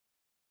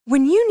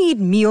When you need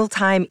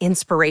mealtime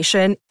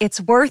inspiration,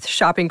 it's worth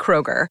shopping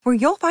Kroger, where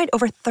you'll find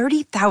over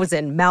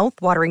 30,000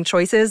 mouth-watering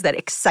choices that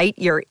excite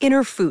your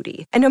inner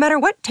foodie. And no matter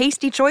what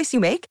tasty choice you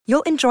make,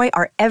 you'll enjoy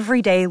our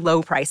everyday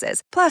low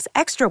prices, plus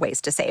extra ways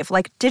to save,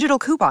 like digital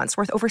coupons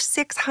worth over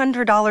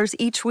 $600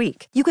 each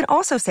week. You can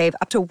also save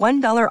up to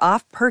 $1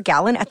 off per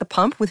gallon at the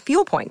pump with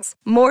fuel points.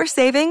 More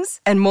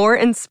savings and more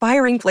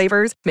inspiring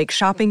flavors make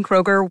shopping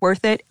Kroger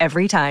worth it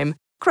every time.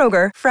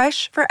 Kroger,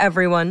 fresh for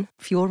everyone.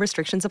 Fuel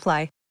restrictions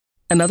apply.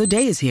 Another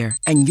day is here,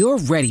 and you're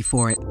ready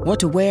for it. What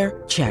to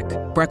wear? Check.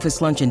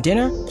 Breakfast, lunch, and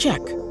dinner? Check.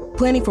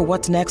 Planning for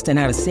what's next and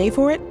how to save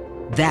for it?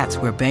 That's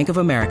where Bank of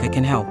America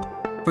can help.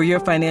 For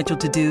your financial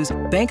to-dos,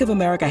 Bank of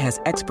America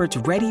has experts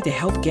ready to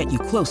help get you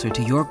closer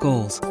to your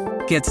goals.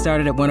 Get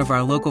started at one of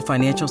our local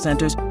financial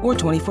centers or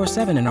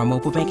 24/7 in our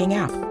mobile banking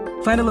app.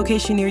 Find a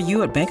location near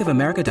you at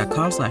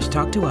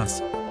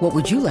bankofamerica.com/talktous. What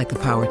would you like the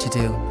power to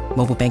do?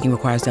 Mobile banking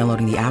requires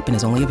downloading the app and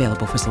is only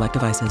available for select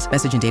devices.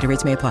 Message and data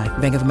rates may apply.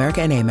 Bank of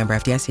America N.A., member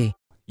FDIC.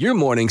 Your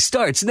morning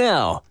starts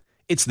now.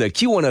 It's the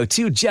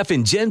Q102 Jeff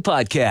and Jen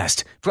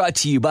podcast, brought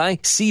to you by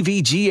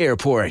CVG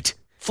Airport.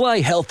 Fly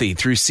healthy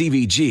through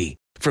CVG.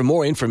 For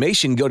more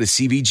information, go to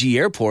CVG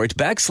Airport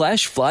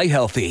 /fly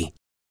healthy.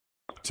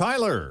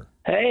 Tyler.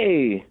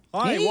 Hey.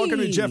 Hi, welcome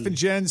to Jeff and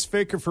Jen's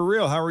Faker for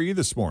Real. How are you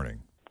this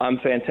morning? I'm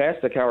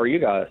fantastic. How are you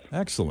guys?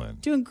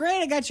 Excellent. Doing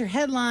great. I got your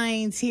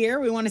headlines here.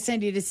 We want to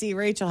send you to see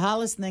Rachel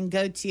Hollis and then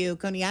go to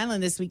Coney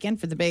Island this weekend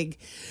for the big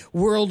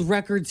world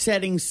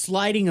record-setting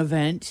sliding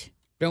event.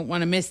 Don't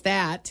want to miss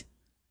that.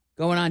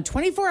 Going on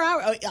 24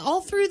 hours, all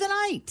through the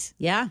night.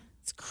 Yeah.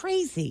 It's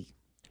crazy.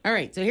 All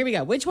right, so here we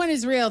go. Which one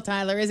is real,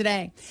 Tyler? Is it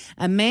A?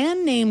 A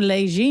man named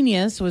Le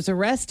Genius was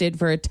arrested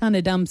for a ton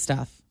of dumb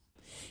stuff.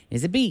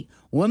 Is it B?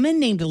 Woman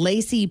named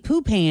Lacey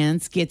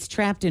Poopants gets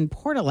trapped in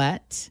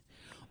Portalette.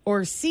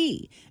 Or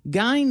C?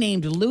 Guy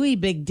named Louis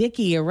Big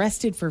Dicky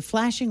arrested for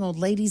flashing old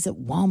ladies at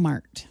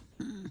Walmart.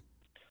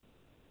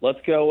 Let's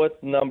go with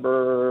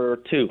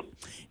number 2.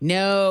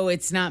 No,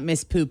 it's not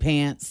Miss Poo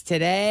Pants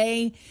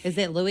today. Is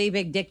it Louis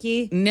Big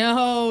Dicky?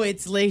 No,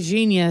 it's Le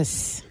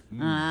Genius.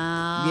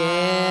 Ah.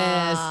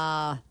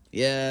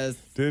 Yes.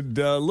 Did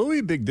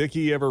Louis Big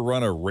Dicky ever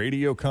run a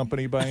radio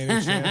company by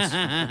any chance?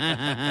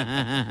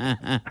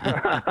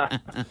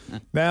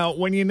 Now,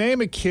 when you name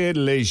a kid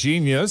Le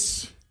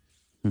Genius,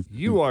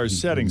 you are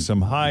setting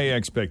some high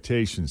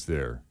expectations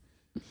there.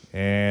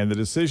 And the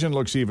decision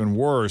looks even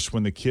worse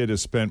when the kid has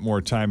spent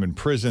more time in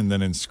prison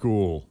than in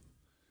school.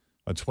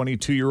 A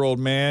 22-year-old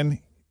man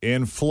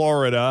in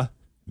Florida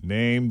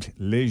named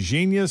Le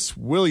Genius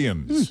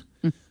Williams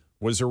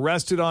was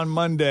arrested on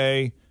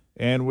Monday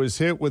and was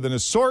hit with an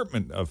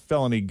assortment of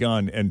felony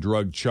gun and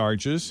drug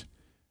charges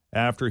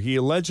after he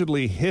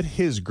allegedly hit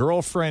his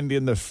girlfriend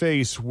in the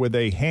face with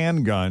a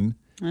handgun.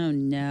 Oh,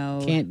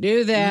 no. Can't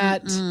do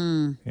that.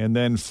 And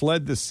then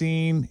fled the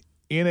scene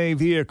in a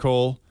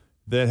vehicle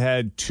that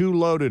had 2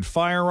 loaded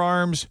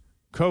firearms,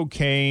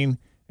 cocaine,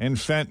 and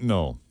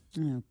fentanyl.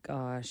 Oh,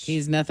 gosh.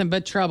 He's nothing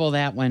but trouble,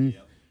 that one.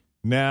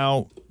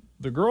 Now,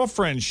 the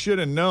girlfriend should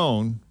have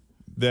known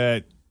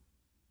that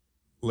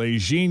Le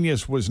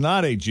Genius was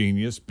not a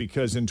genius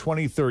because in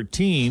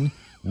 2013,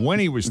 when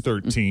he was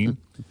 13,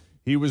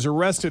 he was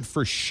arrested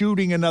for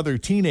shooting another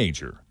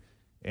teenager.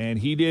 And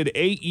he did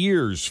 8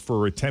 years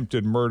for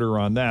attempted murder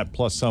on that,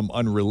 plus some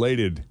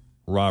unrelated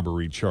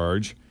robbery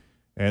charge.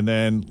 And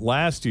then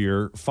last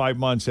year, 5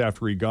 months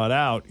after he got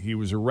out, he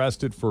was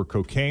arrested for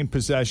cocaine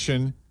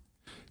possession,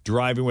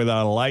 driving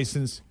without a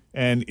license,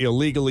 and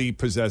illegally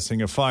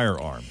possessing a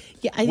firearm.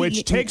 Yeah,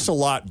 which takes a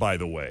lot, by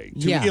the way,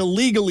 to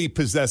illegally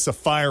possess a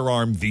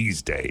firearm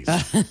these days.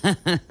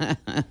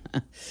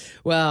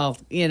 Well,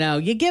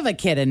 you give a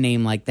kid a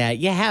name like that.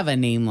 You have a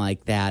name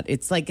like that.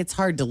 It's like it's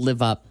hard to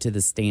live up to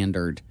the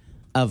standard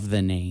of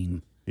the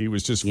name. He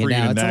was just free in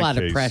that it's a lot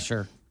case. of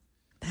pressure.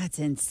 That's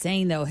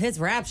insane, though. His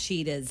rap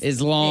sheet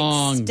is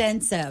long.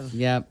 Extensive.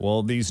 Yep.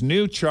 Well, these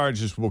new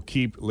charges will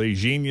keep Le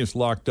Genius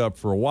locked up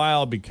for a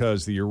while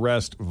because the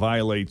arrest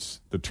violates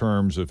the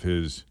terms of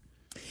his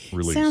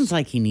release. Sounds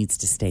like he needs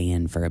to stay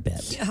in for a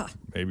bit. Yeah.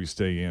 Maybe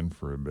stay in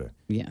for a bit.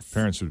 Yes.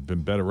 Parents would have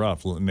been better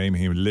off naming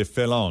him Le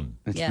Felon.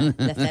 Yeah,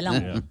 Le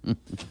Felon. Yeah.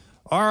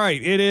 All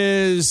right, it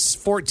is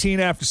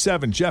 14 after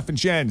 7. Jeff and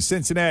Jen,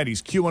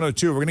 Cincinnati's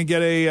Q102.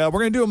 We're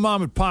gonna do a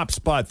mom and pop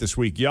spot this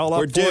week. Y'all up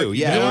We're due. for it?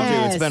 Yeah, Yes. we're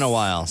due. It's been a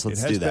while, so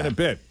let's do that. It has been a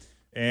bit.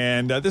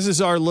 And this is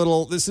a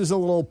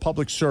little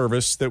public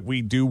service that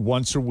we do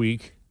once a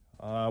week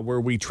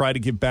where we try to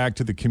give back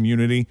to the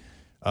community,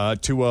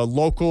 to a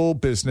local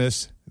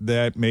business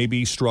that may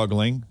be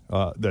struggling.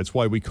 That's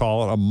why we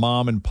call it a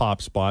mom and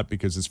pop spot,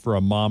 because it's for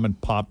a mom and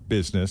pop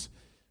business.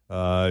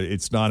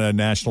 It's not a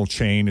national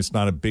chain. It's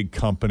not a big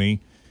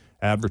company.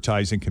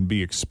 Advertising can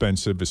be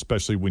expensive,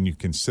 especially when you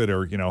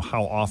consider,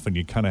 how often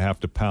you kind of have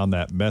to pound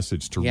that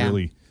message to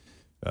really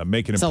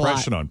make an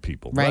impression on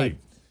people. Right.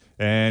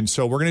 And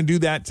so we're going to do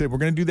that. We're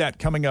going to do that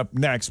coming up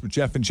next with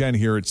Jeff and Jen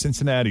here at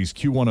Cincinnati's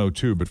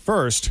Q102. But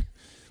first,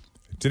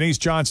 Denise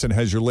Johnson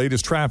has your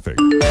latest traffic.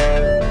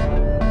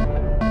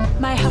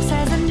 My house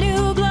has a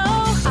new glow.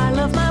 I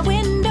love my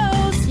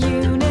windows.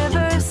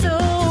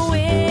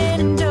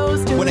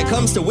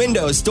 comes to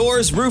windows,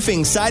 doors,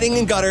 roofing, siding,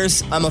 and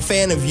gutters, I'm a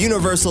fan of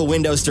Universal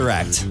Windows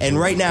Direct. And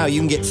right now, you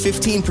can get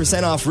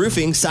 15% off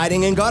roofing,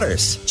 siding, and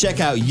gutters. Check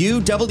out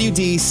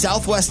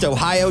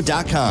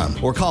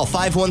uwdsouthwestohio.com or call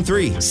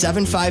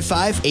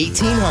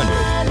 513-755-1800.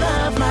 I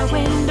love my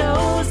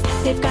windows.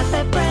 They've got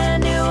that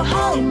brand new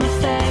home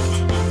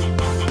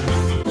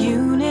effect.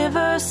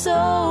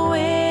 Universal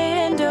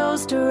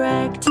Windows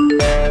Direct.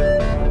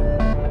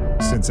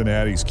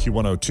 Cincinnati's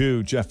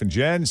Q102, Jeff and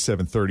Jen,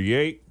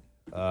 738.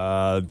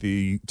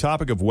 The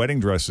topic of wedding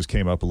dresses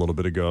came up a little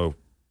bit ago,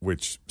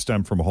 which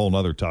stemmed from a whole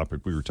other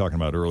topic we were talking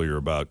about earlier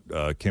about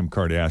Kim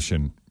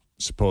Kardashian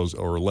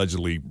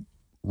allegedly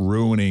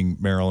ruining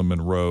Marilyn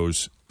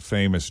Monroe's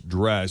famous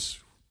dress,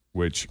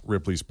 which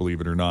Ripley's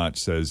Believe It or Not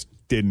says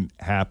didn't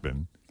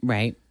happen.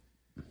 Right.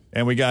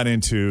 And we got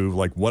into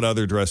like what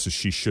other dresses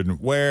she shouldn't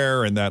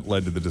wear, and that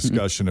led to the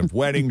discussion of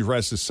wedding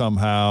dresses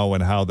somehow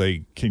and how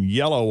they can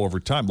yellow over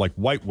time, like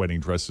white wedding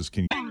dresses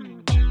can.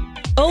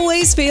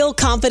 Always feel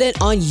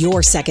confident on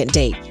your second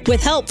date.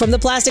 With help from the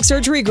Plastic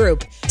Surgery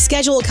Group.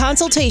 Schedule a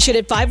consultation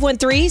at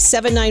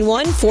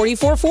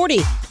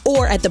 513-791-4440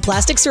 or at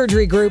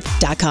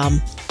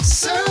theplasticsurgerygroup.com.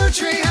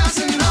 Surgery has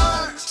an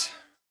art.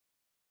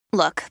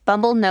 Look,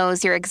 Bumble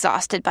knows you're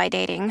exhausted by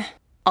dating.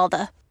 All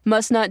the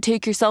must not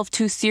take yourself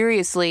too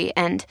seriously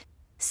and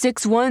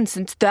 6'1"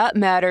 since that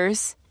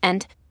matters.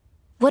 And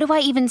what do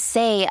I even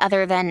say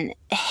other than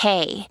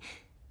hey?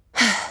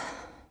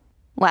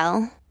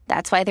 Well,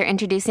 that's why they're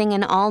introducing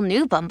an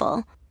all-new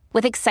Bumble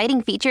with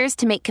exciting features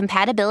to make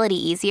compatibility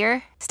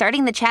easier,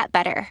 starting the chat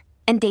better,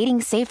 and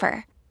dating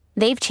safer.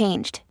 They've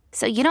changed,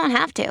 so you don't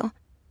have to.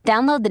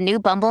 Download the new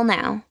Bumble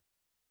now.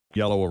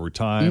 Yellow over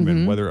time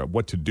and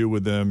what to do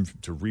with them,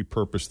 to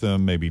repurpose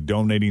them, maybe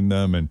donating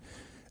them. And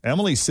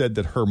Emily said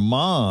that her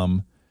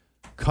mom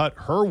cut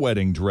her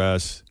wedding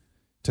dress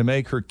to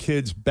make her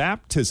kids'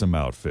 baptism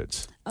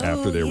outfits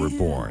after they were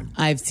born.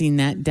 I've seen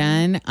that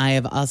done. I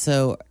have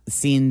also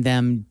seen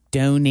them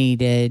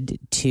donated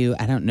to,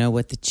 I don't know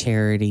what the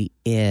charity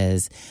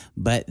is,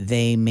 but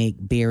they make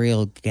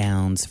burial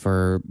gowns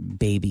for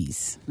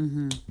babies.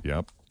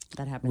 Yep.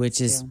 That happens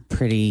which is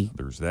pretty.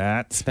 There's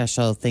that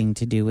special thing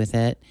to do with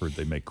it. Or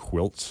they make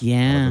quilts.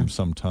 Yeah. Out of them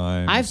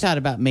sometimes. I've thought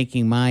about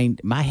making mine.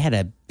 I had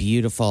a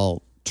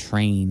beautiful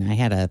train. I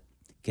had a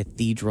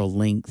cathedral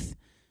length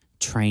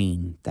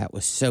train that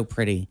was so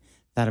pretty.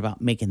 Thought about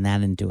making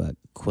that into a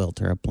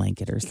quilt or a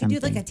blanket or something. You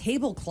could do like a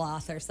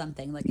tablecloth or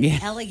something, like an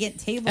elegant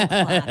tablecloth.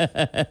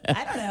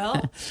 I don't know.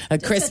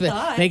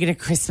 Make it a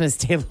Christmas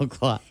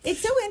tablecloth.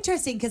 It's so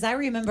interesting because I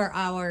remember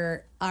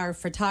our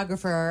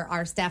photographer,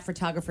 our staff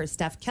photographer,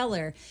 Steph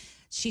Keller.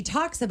 She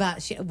talks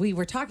about, we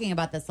were talking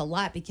about this a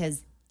lot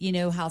because you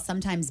know how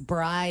sometimes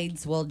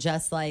brides will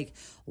just like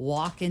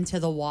walk into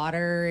the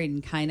water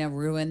and kind of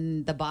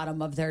ruin the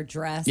bottom of their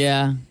dress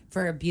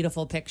for a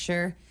beautiful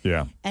picture.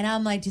 Yeah. And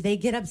I'm like, do they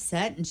get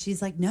upset? And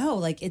she's like, no,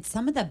 like it's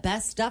some of the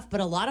best stuff,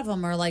 but a lot of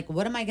them are like,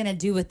 what am I going to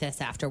do with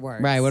this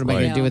afterwards? Right. What am I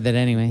going to do with it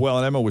anyway? Well,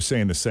 and Emma was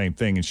saying the same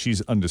thing, and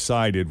she's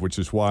undecided, which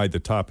is why the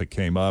topic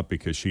came up,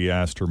 because she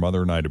asked her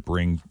mother and I to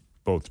bring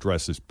both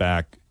dresses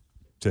back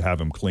to have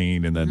them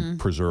cleaned and then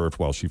preserved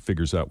while she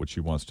figures out what she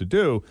wants to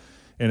do.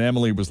 And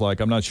Emily was like,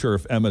 I'm not sure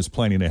if Emma's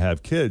planning to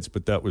have kids,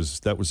 but that was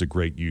a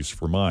great use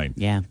for mine.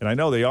 Yeah. And I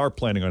know they are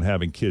planning on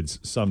having kids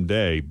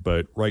someday,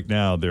 but right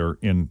now they're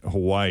in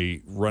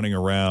Hawaii running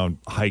around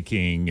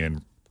hiking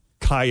and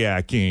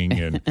kayaking,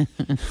 and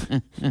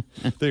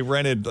they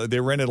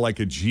rented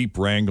like a Jeep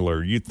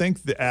Wrangler. You'd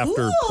think that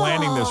after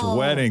planning this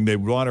wedding, they'd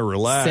want to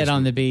relax. Sit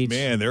on the beach.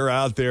 Man, they're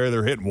out there,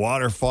 they're hitting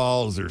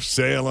waterfalls, they're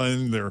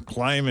sailing, they're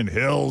climbing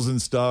hills and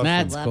stuff.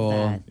 That's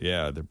cool.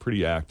 Yeah, they're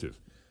pretty active.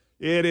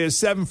 It is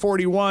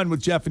 7:41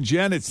 with Jeff and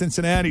Jen at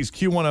Cincinnati's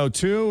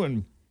Q102.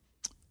 And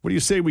what do you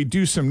say we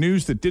do some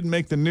news that didn't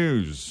make the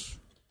news?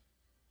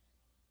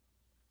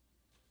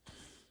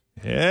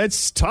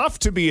 It's tough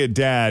to be a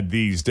dad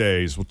these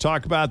days. We'll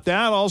talk about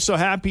that. Also,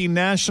 happy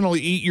National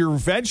Eat Your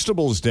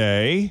Vegetables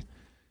Day.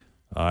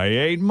 I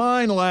ate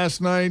mine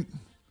last night.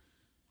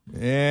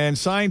 And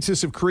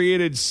scientists have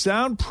created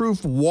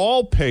soundproof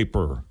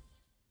wallpaper.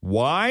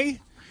 Why?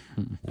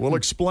 We'll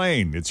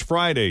explain. It's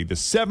Friday, the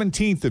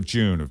 17th of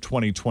June of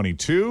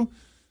 2022.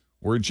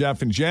 We're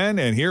Jeff and Jen,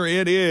 and here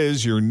it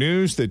is, your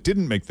news that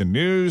didn't make the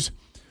news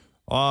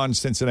on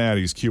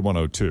Cincinnati's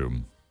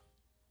Q102.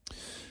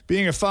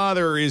 Being a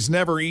father is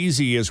never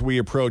easy as we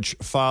approach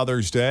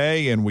Father's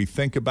Day, and we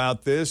think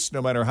about this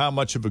no matter how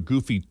much of a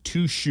goody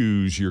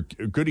two-shoes your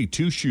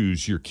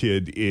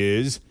kid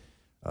is.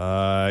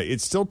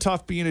 It's still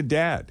tough being a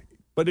dad.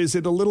 But is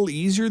it a little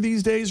easier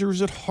these days, or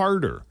is it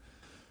harder?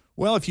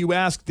 Well, if you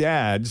ask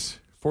dads,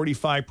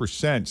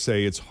 45%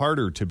 say it's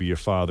harder to be a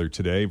father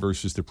today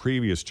versus the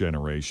previous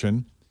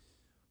generation,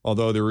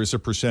 although there is a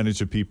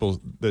percentage of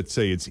people that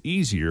say it's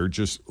easier,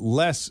 just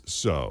less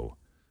so.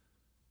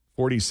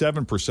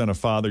 47% of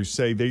fathers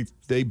say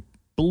they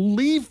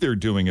believe they're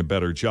doing a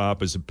better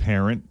job as a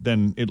parent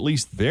than at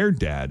least their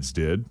dads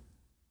did.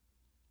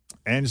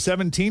 And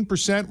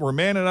 17% were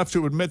man enough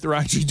to admit they're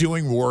actually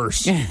doing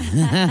worse.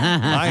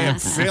 I am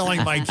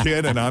failing my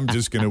kid, and I'm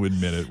just going to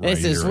admit it right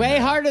This is here way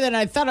and now. harder than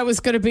I thought it was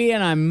going to be,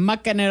 and I'm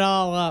mucking it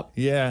all up.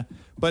 Yeah.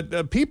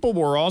 But people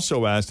were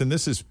also asked, and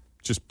this is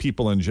just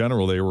people in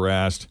general, they were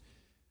asked,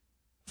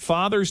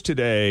 fathers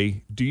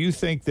today, do you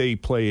think they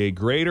play a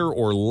greater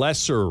or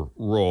lesser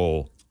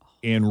role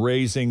in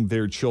raising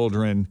their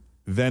children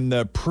than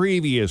the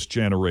previous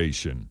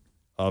generation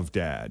of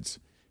dads?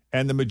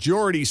 And the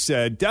majority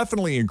said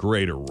definitely a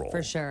greater role.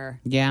 For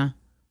sure. Yeah.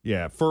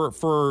 Yeah,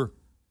 for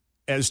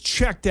as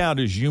checked out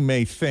as you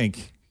may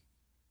think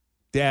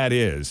dad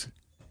is,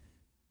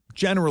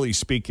 generally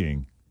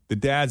speaking, the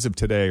dads of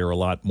today are a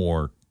lot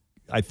more,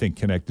 I think,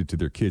 connected to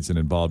their kids and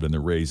involved in their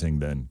raising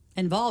than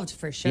Involved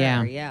for sure,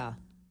 yeah.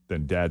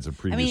 than dads of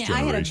I previous mean, I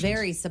generations. had a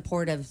very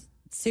supportive,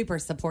 super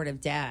supportive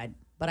dad,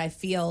 but I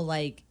feel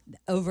like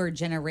over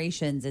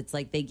generations, it's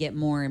like they get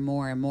more and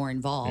more and more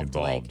involved.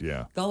 Like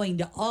yeah. going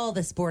to all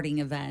the sporting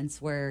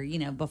events where,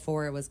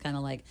 before it was kind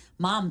of like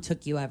mom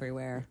took you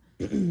everywhere.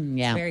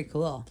 Yeah. It's very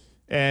cool.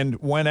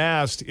 And when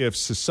asked if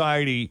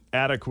society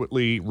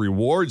adequately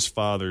rewards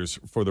fathers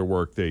for the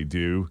work they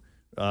do,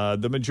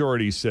 the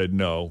majority said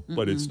no,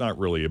 but it's not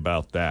really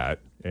about that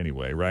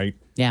anyway, right?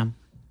 Yeah.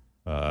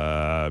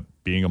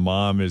 Being a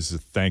mom is a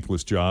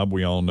thankless job,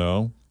 we all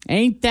know.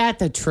 Ain't that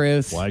the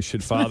truth? Why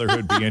should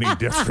fatherhood be any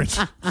different?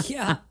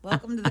 Yeah.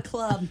 Welcome to the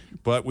club.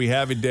 But we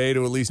have a day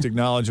to at least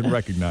acknowledge and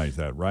recognize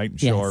that, right? And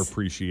show our Yes.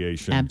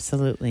 appreciation.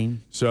 Absolutely.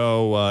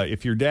 So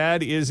if your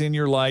dad is in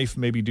your life,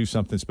 maybe do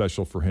something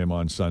special for him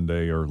on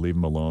Sunday or leave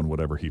him alone,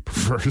 whatever he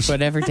prefers.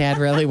 Whatever dad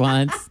really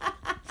wants.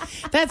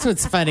 That's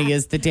what's funny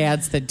is the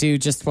dads that do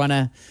just want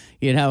to,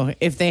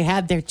 if they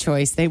had their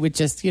choice, they would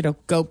just,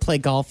 go play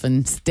golf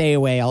and stay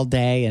away all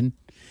day. And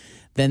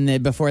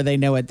then before they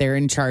know it, they're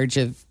in charge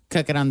of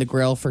cooking on the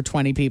grill for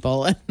 20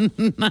 people.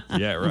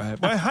 Yeah, right.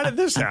 Why, how did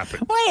this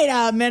happen? Wait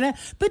a minute.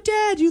 But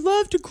Dad, you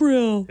love to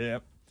grill.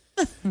 Yep.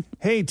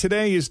 Hey,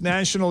 today is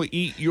National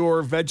Eat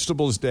Your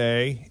Vegetables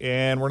Day,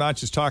 and we're not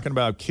just talking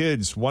about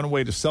kids. One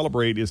way to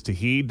celebrate is to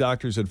heed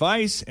doctor's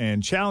advice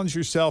and challenge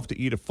yourself to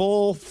eat a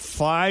full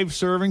 5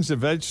 servings of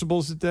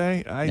vegetables a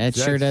day. That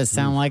sure does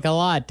sound like a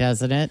lot,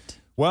 doesn't it?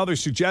 Well, their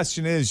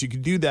suggestion is you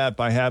can do that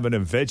by having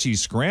a veggie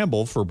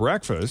scramble for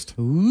breakfast,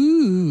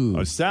 Ooh.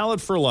 a salad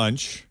for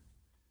lunch,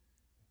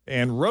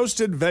 and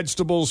roasted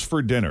vegetables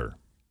for dinner.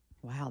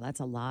 Wow, that's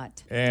a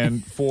lot.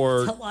 And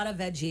for That's a lot of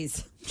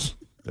veggies.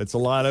 that's a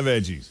lot of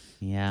veggies.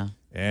 Yeah.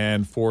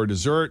 And for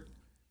dessert,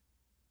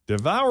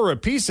 devour a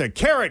piece of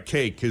carrot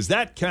cake because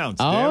that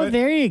counts. Oh, damn it.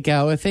 there you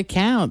go. If it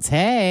counts.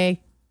 Hey.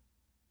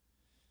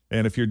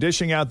 And if you're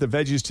dishing out the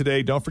veggies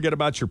today, don't forget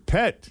about your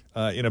pet.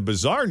 In a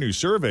bizarre new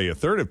survey, a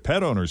third of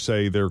pet owners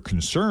say they're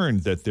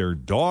concerned that their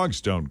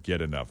dogs don't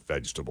get enough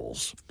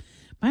vegetables.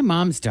 My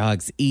mom's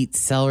dogs eat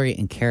celery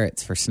and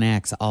carrots for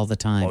snacks all the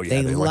time. Oh,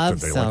 yeah, they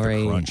love they like the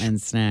celery crunch.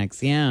 and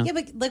snacks. Yeah. Yeah,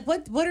 but like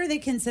what are they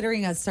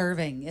considering a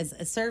serving? Is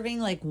a serving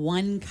like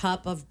 1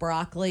 cup of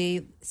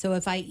broccoli? So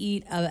if I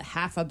eat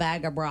half a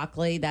bag of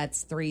broccoli,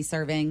 that's 3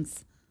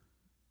 servings.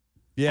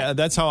 Yeah,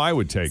 that's how I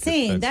would take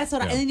Same. it. That's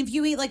what. yeah. And if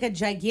you eat like a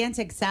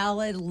gigantic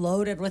salad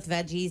loaded with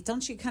veggies,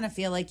 don't you kind of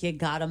feel like you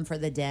got them for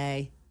the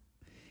day?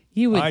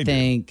 You would I do.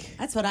 think.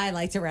 That's what I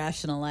like to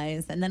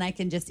rationalize, and then I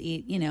can just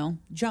eat,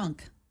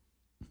 junk.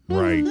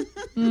 Right.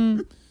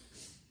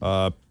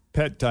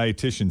 Pet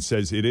dietitian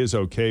says it is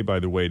okay, by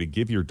the way, to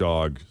give your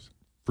dog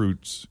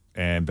fruits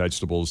and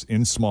vegetables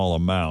in small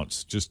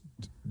amounts. Just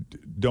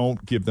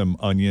don't give them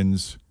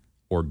onions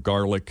or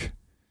garlic,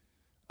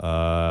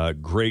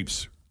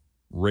 grapes,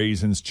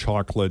 raisins,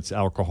 chocolates,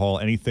 alcohol,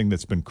 anything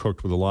that's been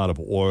cooked with a lot of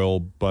oil,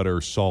 butter,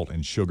 salt,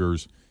 and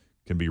sugars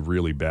can be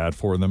really bad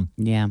for them.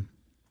 Yeah.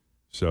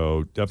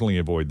 So definitely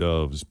avoid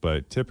those.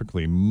 But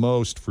typically,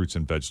 most fruits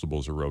and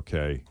vegetables are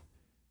okay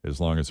as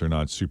long as they're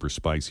not super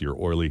spicy or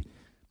oily.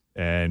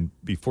 And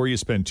before you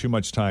spend too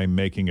much time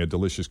making a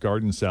delicious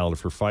garden salad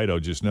for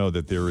Fido, just know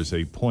that there is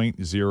a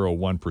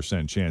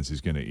 0.01% chance he's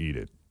going to eat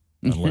it,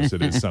 unless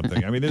it is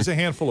something. I mean, there's a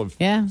handful of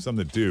some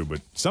that do, but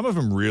some of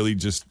them really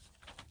just,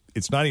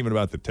 it's not even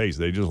about the taste.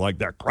 They just like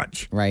that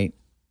crunch. Right.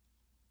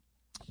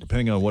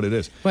 Depending on what it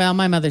is. Well,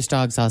 my mother's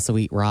dogs also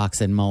eat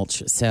rocks and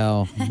mulch,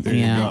 so There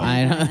you go.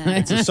 I don't.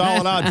 It's a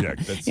solid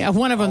object. That's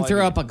one of them all I threw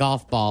need. up a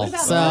golf ball. What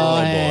about So Merle?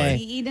 hey. Does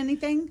he eat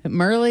anything?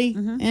 Murley,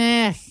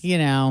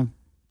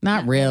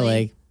 not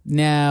really.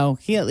 No,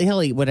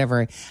 he'll eat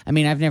whatever. I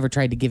mean, I've never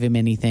tried to give him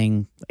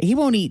anything. He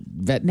won't eat.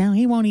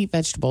 He won't eat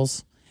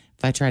vegetables.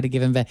 If I try to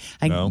give him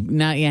he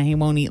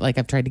won't eat. Like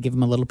I've tried to give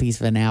him a little piece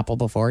of an apple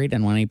before. He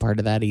didn't want any part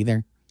of that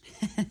either.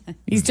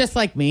 He's just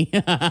like me.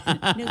 No,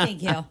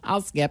 thank you.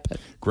 I'll skip it.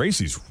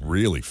 Gracie's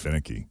really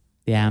finicky.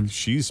 Yeah.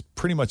 She's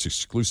pretty much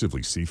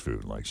exclusively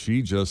seafood. Like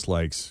she just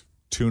likes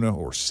tuna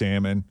or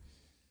salmon.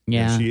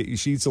 Yeah. And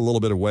she eats a little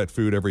bit of wet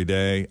food every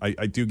day.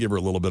 I do give her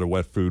a little bit of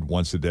wet food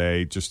once a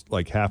day, just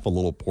like half a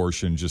little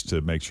portion just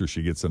to make sure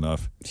she gets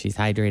enough She's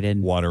hydrated.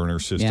 water in her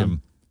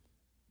system.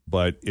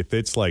 But if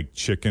it's like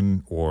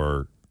chicken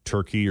or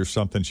turkey or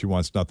something, she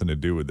wants nothing to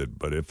do with it.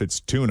 But if it's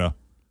tuna,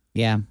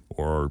 Yeah.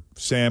 or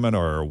salmon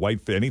or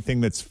whitefish,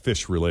 anything that's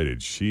fish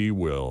related, she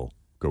will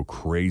go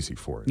crazy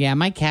for it. Yeah,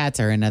 my cats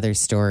are another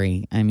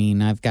story. I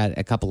mean, I've got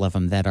a couple of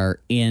them that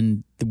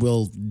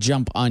will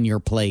jump on your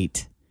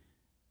plate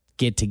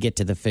get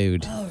to the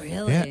food. Oh,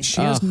 really? Yeah,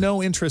 she has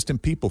no interest in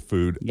people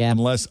food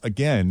unless,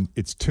 again,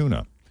 it's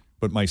tuna.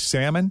 But my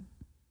salmon,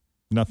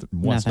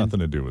 wants nothing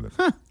to do with it.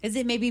 Huh. Is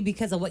it maybe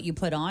because of what you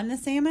put on the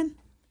salmon?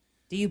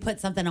 Do you put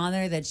something on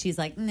there that she's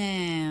like,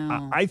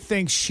 no? I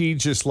think she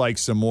just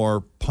likes a more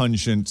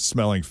pungent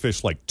smelling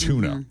fish like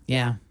tuna. Mm-hmm.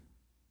 Yeah.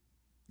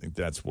 I think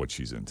that's what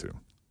she's into.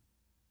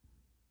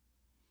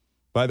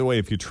 By the way,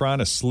 if you're trying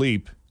to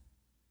sleep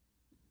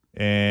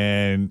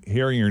and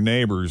hearing your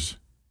neighbors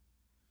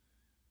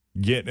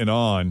getting it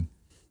on,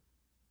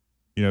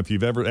 if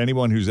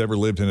anyone who's ever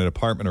lived in an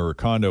apartment or a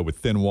condo with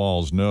thin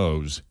walls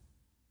knows,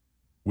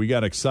 we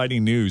got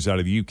exciting news out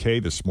of the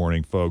UK this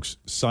morning, folks.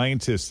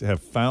 Scientists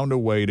have found a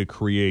way to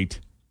create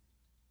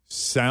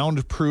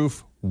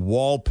soundproof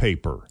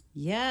wallpaper.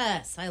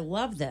 Yes, I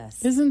love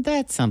this. Isn't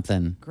that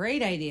something?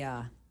 Great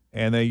idea.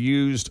 And they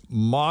used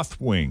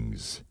moth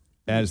wings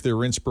as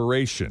their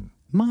inspiration.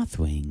 Moth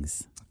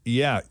wings?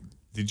 Yeah.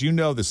 Did you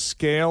know the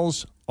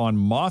scales on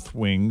moth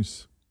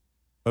wings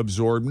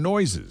absorb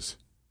noises?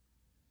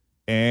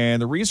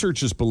 And the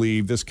researchers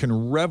believe this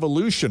can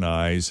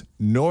revolutionize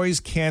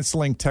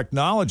noise-canceling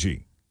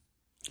technology.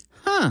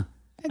 Huh.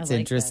 That's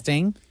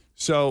interesting.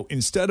 So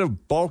instead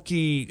of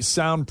bulky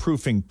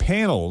soundproofing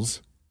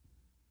panels...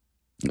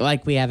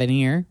 like we have in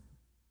here?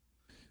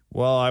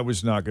 Well, I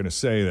was not going to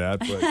say that,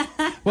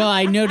 but... Well,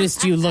 I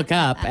noticed you look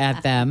up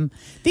at them.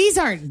 These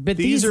aren't... but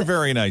these are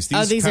very nice.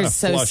 These kind are of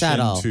so flush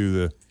subtle. Into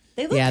the...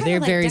 They look they're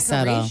like very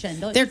subtle.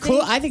 They're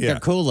cool. I think they're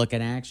cool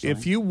looking, actually.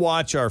 If you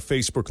watch our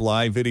Facebook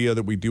Live video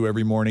that we do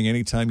every morning,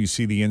 anytime you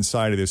see the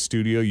inside of this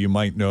studio, you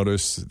might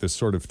notice this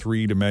sort of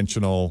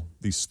three-dimensional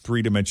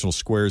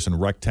squares and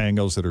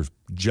rectangles that are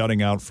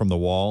jutting out from the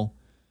wall.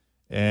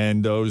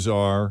 And those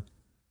are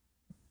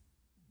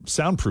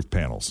soundproof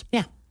panels.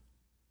 Yeah.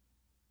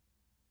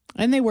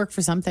 And they work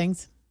for some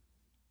things.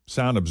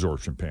 Sound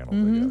absorption panels,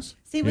 I guess.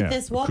 See, with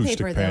this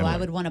wallpaper, though, paneling. I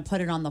would want to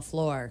put it on the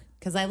floor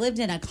because I lived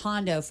in a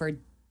condo for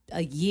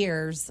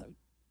years,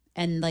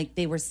 and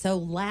they were so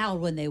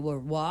loud when they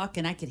would walk,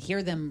 and I could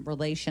hear them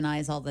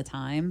relationize all the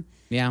time.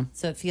 Yeah.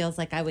 So it feels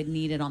like I would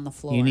need it on the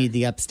floor. You need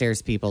the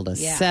upstairs people to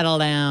settle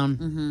down.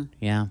 Mm-hmm.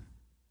 Yeah.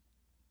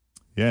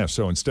 Yeah,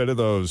 so instead of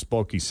those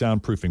bulky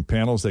soundproofing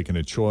panels, they can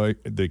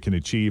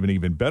achieve an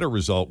even better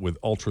result with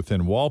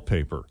ultra-thin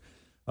wallpaper.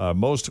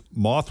 Most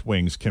moth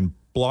wings can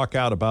block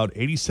out about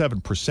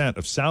 87%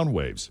 of sound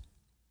waves,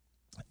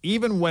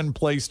 even when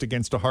placed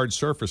against a hard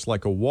surface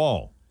like a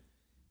wall.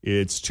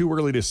 It's too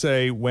early to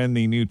say when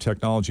the new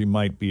technology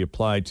might be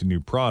applied to new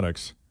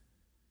products.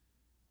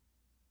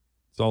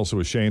 It's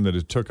also a shame that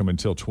it took them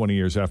until 20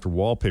 years after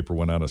wallpaper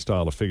went out of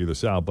style to figure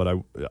this out,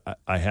 but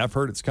I have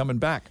heard it's coming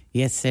back.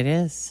 Yes, it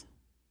is.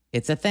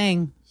 It's a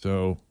thing.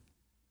 So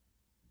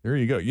there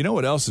you go. You know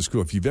what else is cool?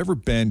 If you've ever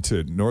been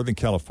to Northern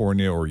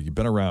California or you've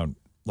been around,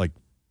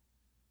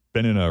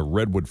 been in a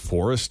redwood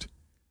forest,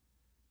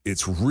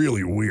 it's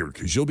really weird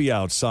because you'll be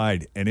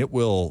outside and it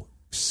will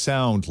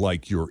sound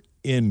like you're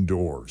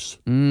indoors.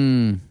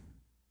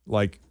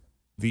 Like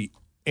the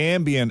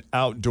ambient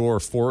outdoor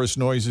forest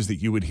noises that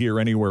you would hear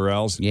anywhere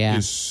else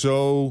is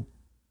so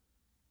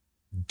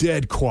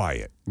dead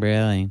quiet.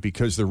 Really?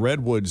 Because the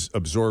redwoods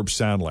absorb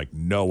sound like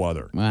no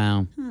other.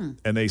 Wow.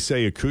 And they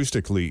say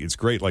acoustically, it's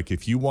great. Like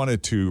if you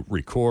wanted to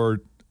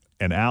record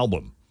an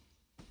album,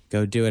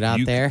 go do it out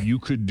there. You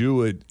could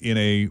do it in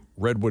a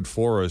redwood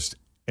forest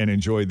and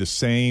enjoy the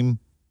same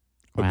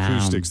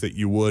acoustics that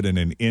you would in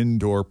an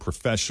indoor,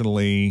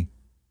 professionally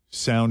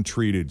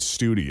sound-treated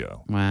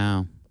studio.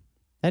 Wow.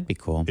 That'd be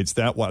cool. It's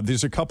that wild.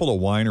 There's a couple of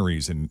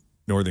wineries in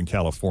Northern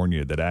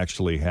California that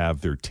actually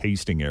have their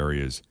tasting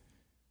areas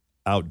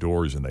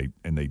outdoors, and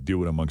they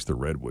do it amongst the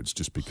redwoods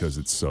just because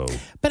it's so...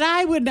 But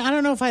I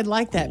don't know if I'd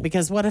like that,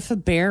 because what if a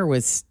bear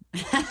was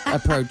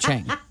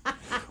approaching?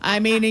 I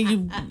mean,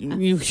 you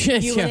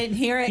wouldn't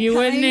hear it. You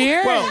wouldn't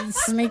hear Well- it.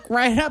 Sneak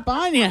right up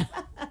on you.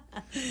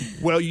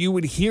 Well, you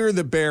would hear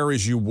the bear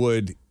as you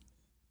would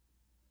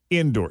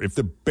indoor. If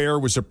the bear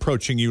was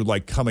approaching you,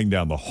 like coming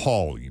down the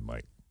hall, you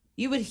might.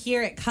 You would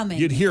hear it coming.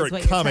 You'd hear is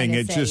what it you're coming.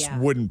 trying to It say, just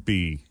wouldn't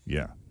be,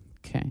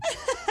 Okay.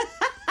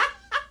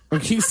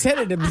 You said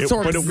it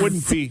absorbs. But it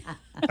wouldn't be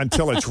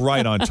until it's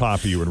right on top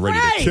of you and ready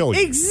to kill you.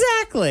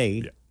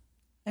 Exactly.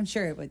 I'm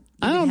sure it would.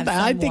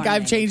 I think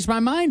I've changed my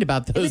mind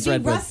about It those would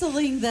be redwoods.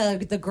 rustling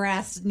the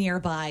grass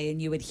nearby,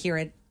 and you would hear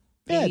it.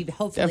 Maybe,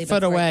 hopefully, a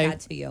foot before away. it got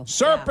to you.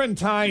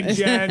 Serpentine,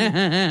 Jen.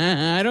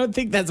 I don't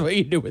think that's what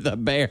you do with a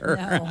bear.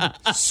 No.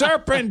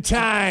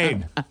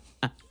 Serpentine.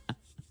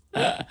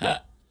 All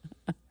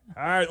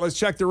right, let's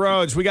check the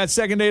roads. We got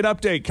second date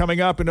update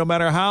coming up, and no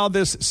matter how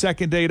this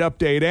second date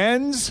update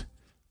ends,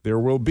 there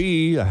will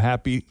be a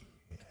happy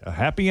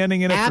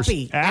ending in it.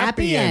 Happy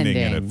ending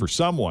in it ending. for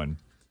someone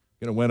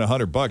Going to win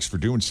 $100 for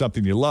doing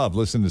something you love.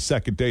 Listen to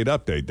Second Date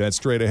Update. That's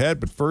straight ahead.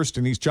 But first,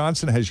 Denise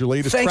Johnson has your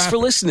latest Thanks traffic.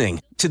 for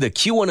listening to the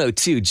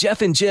Q102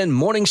 Jeff and Jen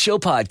Morning Show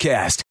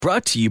podcast,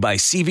 brought to you by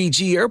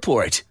CVG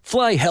Airport.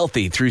 Fly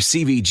healthy through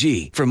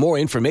CVG. For more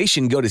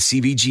information, go to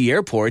CVG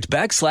Airport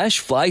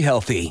 /fly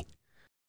healthy.